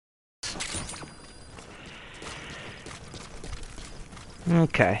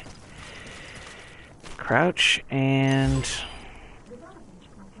Okay. Crouch and...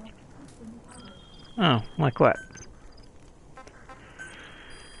 Oh, like what?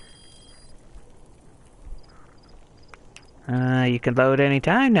 You can load any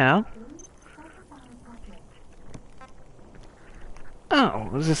time now. Oh,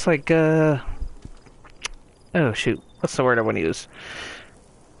 is this like, Oh, shoot. What's the word I want to use?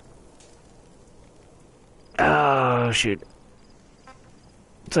 Oh, shoot.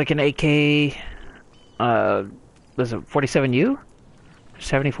 It's like an AK, was it 47U?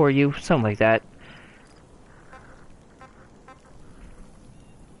 74U? Something like that.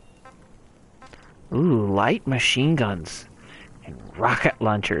 Ooh, light machine guns. And rocket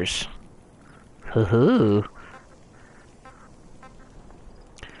launchers. Hoo-hoo.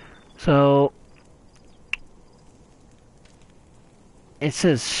 So... It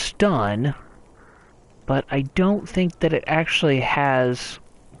says stun, but I don't think that it actually has...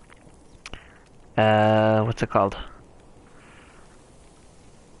 what's it called?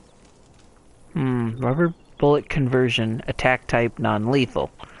 Rubber bullet conversion, attack type, non-lethal.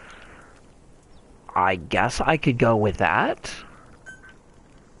 I guess I could go with that.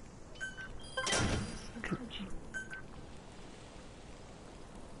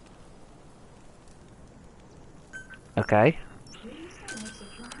 Okay.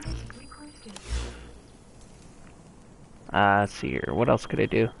 Let's see here. What else could I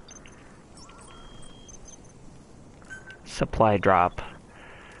do? Supply drop.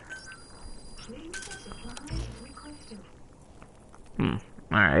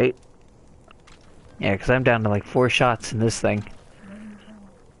 Alright. Yeah, because I'm down to like 4 shots in this thing.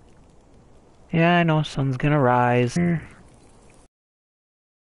 Yeah, I know, sun's gonna rise.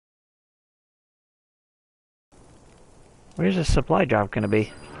 Where's the supply drop gonna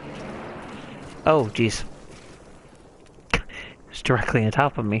be? Oh, jeez. It's directly on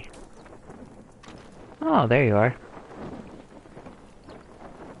top of me. Oh, there you are.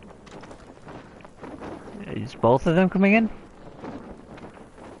 Is both of them coming in?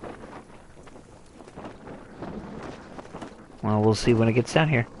 Well, we'll see when it gets down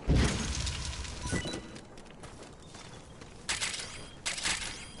here.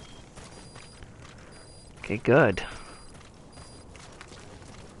 Okay, good.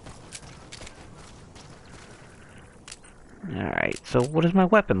 Alright, so what does my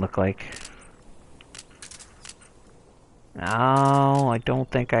weapon look like? No, I don't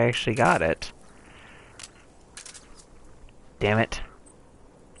think I actually got it. Damn it.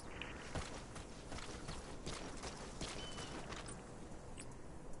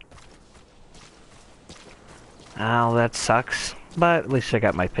 Oh, that sucks. But at least I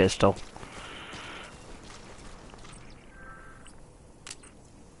got my pistol.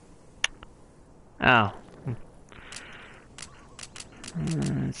 Oh.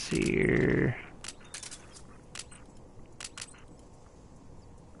 Let's see here.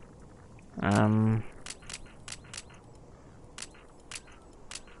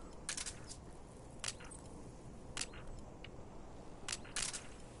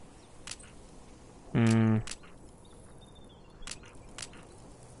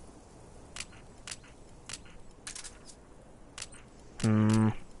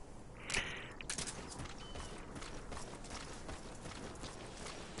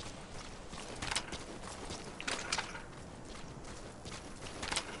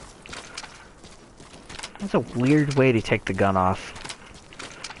 That's a weird way to take the gun off.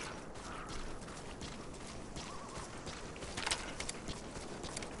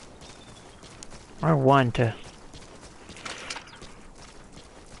 Or one to...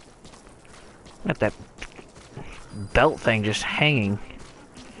 Got that belt thing just hanging.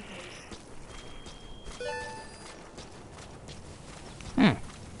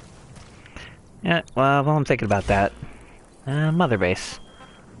 Yeah, well, I'm thinking about that. Mother base.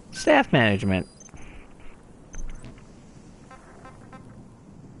 Staff management.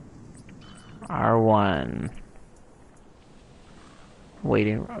 R1.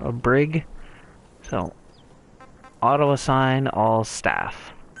 Waiting a brig. So, auto assign all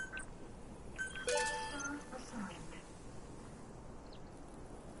staff.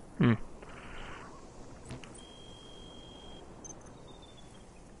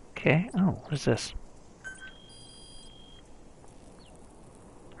 Okay, oh, what is this?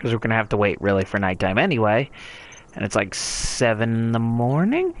 Because we're gonna have to wait really for nighttime anyway. And it's like 7 in the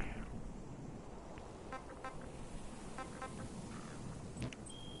morning?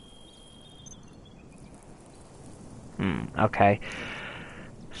 Okay.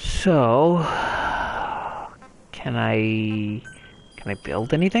 So... Can I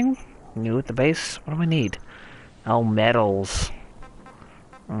build anything new at the base? What do I need? Oh, metals.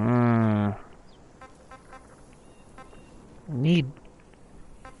 Mm. Need.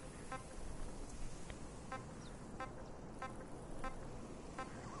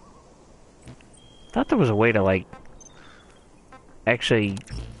 Thought there was a way to like actually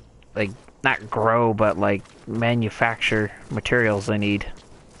like not grow but like manufacture materials I need.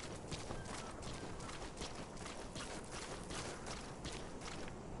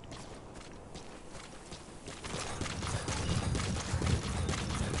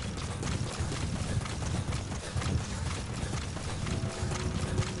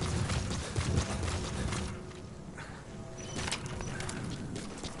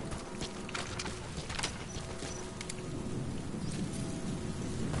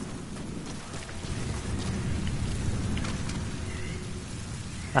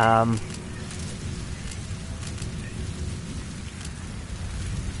 Um,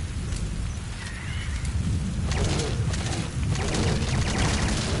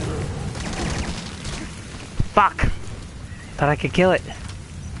 Fuck! Thought I could kill it.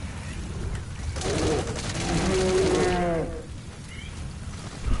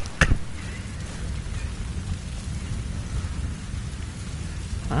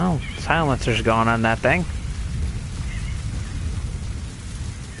 Oh, silencer's gone on that thing.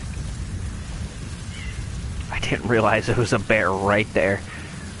 I didn't realize there was a bear right there.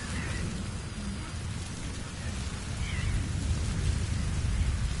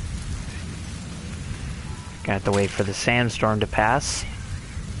 Gonna have to wait for the sandstorm to pass.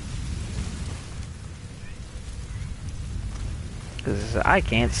 Because I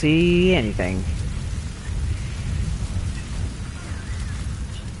can't see anything.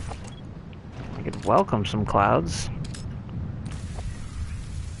 I could welcome some clouds.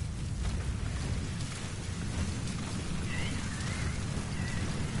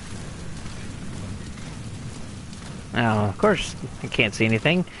 Oh, of course, I can't see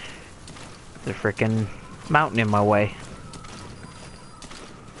anything. There's a frickin' mountain in my way.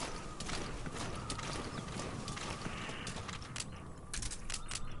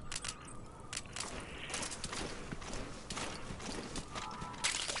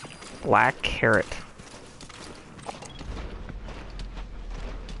 Black carrot.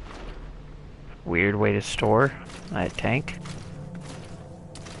 Weird way to store that tank.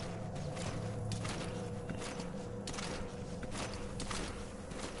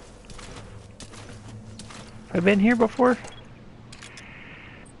 Have I been here before?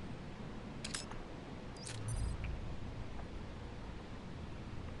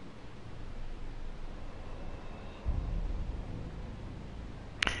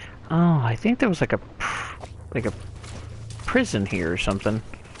 Oh, I think there was like a prison here or something.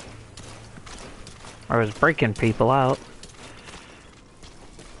 Or I was breaking people out.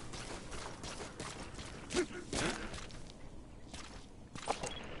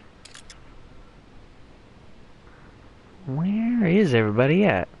 Where is everybody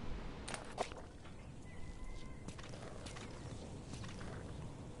at?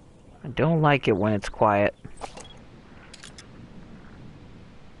 I don't like it when it's quiet.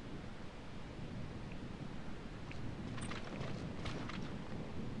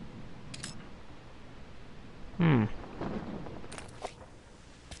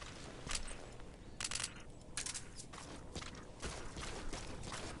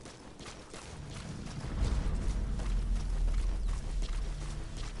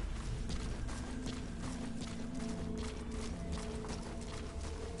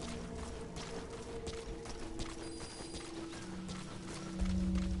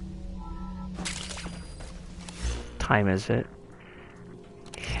 Time is it?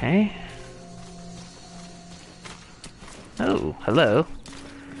 Okay. Oh, hello.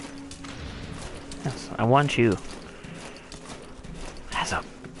 Yes, I want you. That's a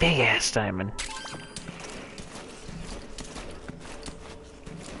big ass diamond.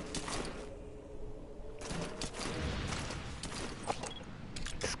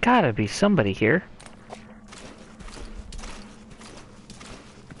 There's gotta be somebody here.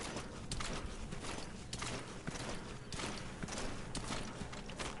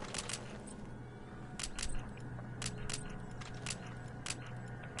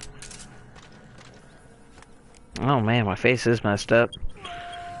 Oh man, my face is messed up.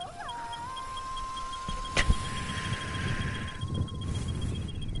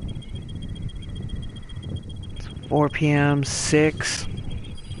 It's 4 p.m., 6.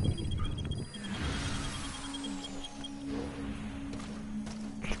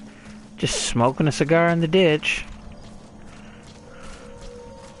 Just smoking a cigar in the ditch.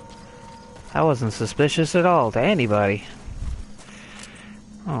 I wasn't suspicious at all to anybody.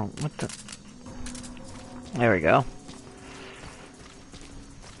 Oh, what the... There we go.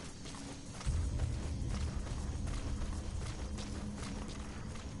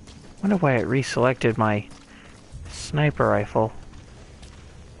 Wonder why it reselected my sniper rifle.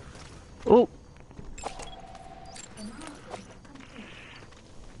 Oh!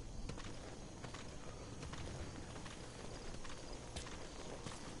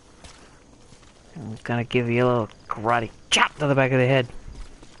 I'm gonna give you a little karate chop to the back of the head.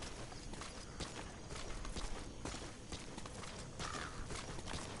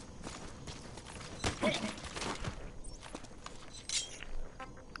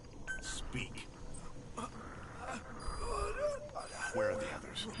 Speak. Where are the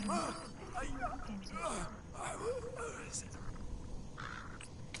others?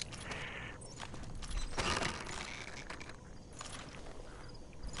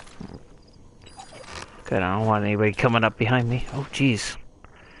 Good, I don't want anybody coming up behind me. Oh, jeez.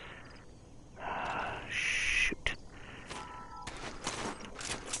 Shoot.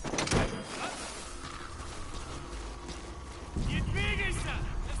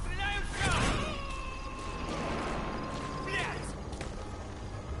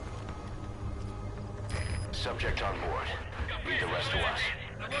 Subject on board. Lead the rest to us.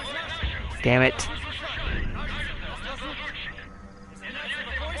 Damn it.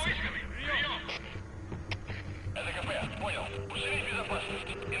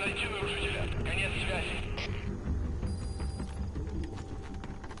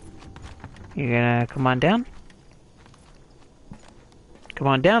 You gonna come on down? Come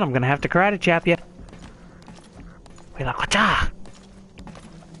on down, I'm gonna have to karate chop you. Wait, like, whatcha?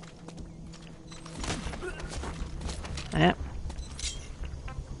 Yep.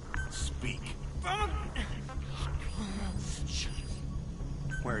 Speak.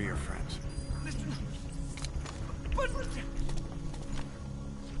 Where are your friends?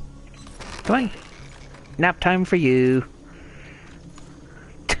 Come on. Nap time for you.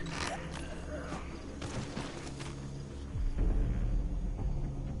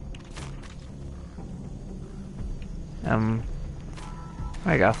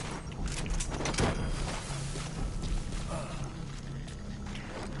 There you go.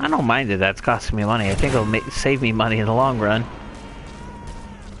 I don't mind that that's costing me money. I think it'll save me money in the long run.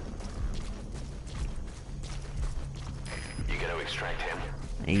 You gonna extract him?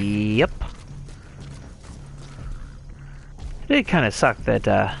 Yep. It did kind of suck that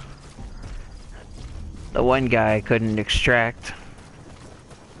the one guy I couldn't extract.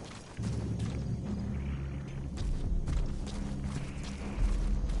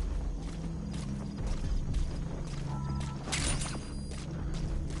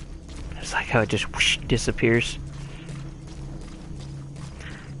 It's like how it just whoosh, disappears.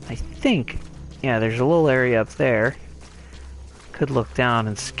 I think, yeah, there's a little area up there. Could look down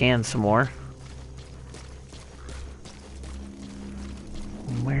and scan some more.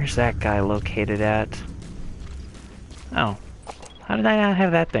 Where's that guy located at? Oh. How did I not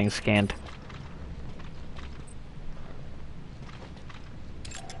have that thing scanned?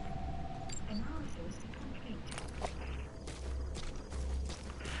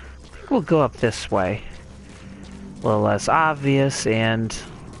 I think we'll go up this way. A little less obvious, and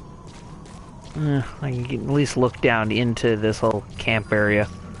I can at least look down into this whole camp area.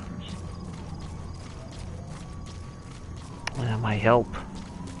 That might help.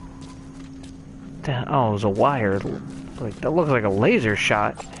 Oh, it was a wire. Like, that looks like a laser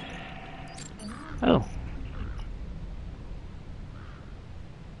shot. Oh.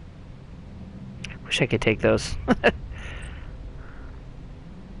 Wish I could take those.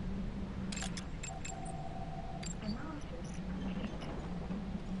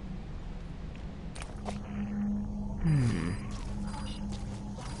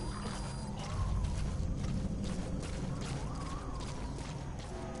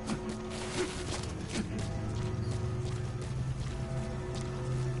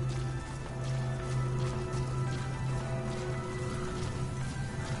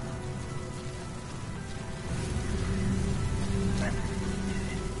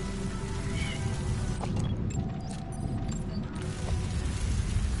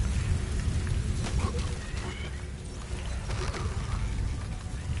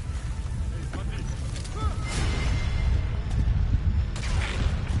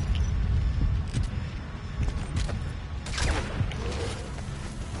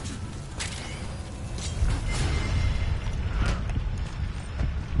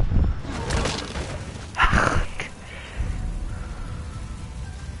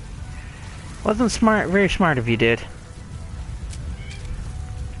 Wasn't smart, very smart of you, dude.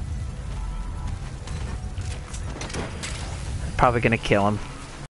 Probably gonna kill him.